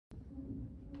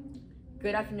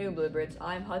Good afternoon, Bluebirds.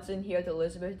 I'm Hudson here with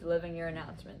Elizabeth delivering your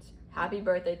announcements. Happy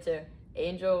birthday to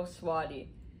Angel Swati.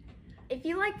 If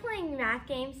you like playing math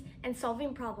games and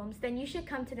solving problems, then you should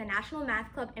come to the National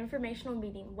Math Club informational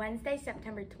meeting Wednesday,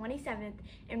 September 27th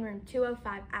in room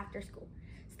 205 after school.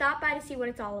 Stop by to see what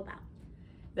it's all about.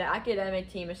 The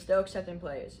academic team is still accepting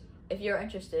players. If you're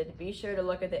interested, be sure to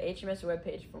look at the HMS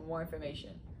webpage for more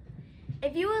information.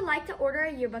 If you would like to order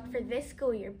a yearbook for this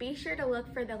school year, be sure to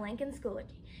look for the link in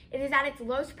Schoology. It is at its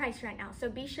lowest price right now, so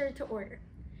be sure to order.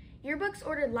 Yearbooks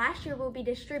ordered last year will be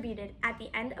distributed at the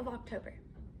end of October.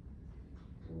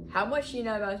 How much do you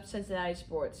know about Cincinnati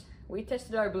sports? We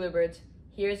tested our Bluebirds.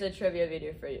 Here's a trivia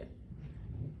video for you.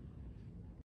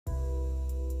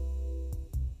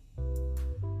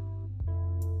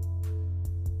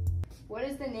 What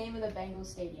is the name of the Bengals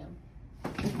stadium?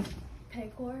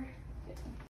 Paycor.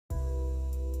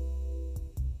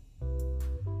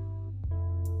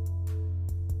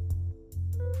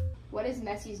 What is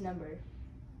Messi's number?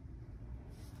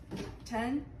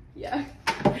 10? Yeah.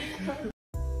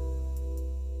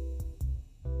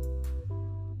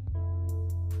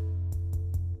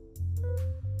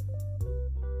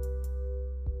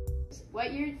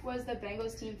 What year was the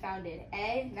Bengals team founded?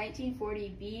 A,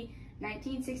 1940, B,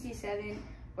 1967,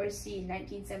 or C,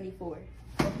 1974?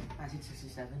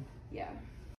 1967. Yeah.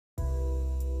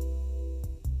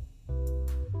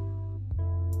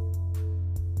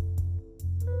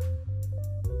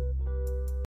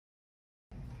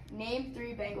 Name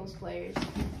 3 Bengals players.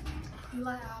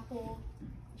 Eli Apple,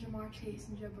 Jamar Chase,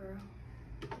 and Joe Burrow.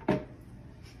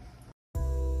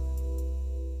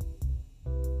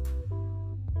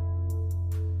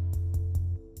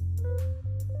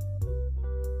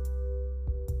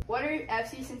 What are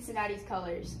FC Cincinnati's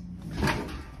colors?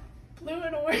 Blue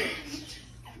and orange.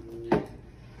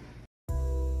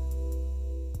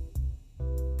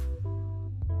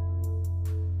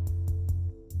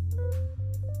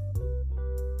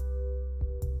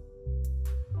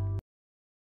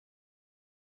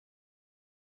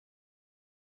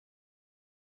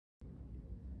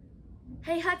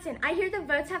 Hey Hudson, I hear the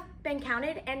votes have been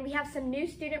counted and we have some new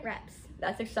student reps.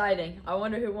 That's exciting. I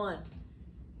wonder who won.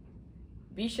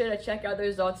 Be sure to check out the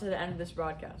results at the end of this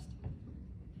broadcast.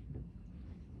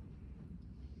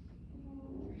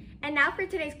 And now for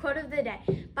today's quote of the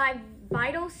day by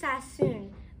Vital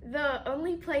Sassoon. The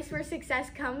only place where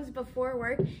success comes before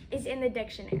work is in the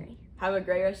dictionary. Have a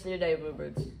great rest of your day,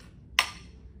 Bluebirds.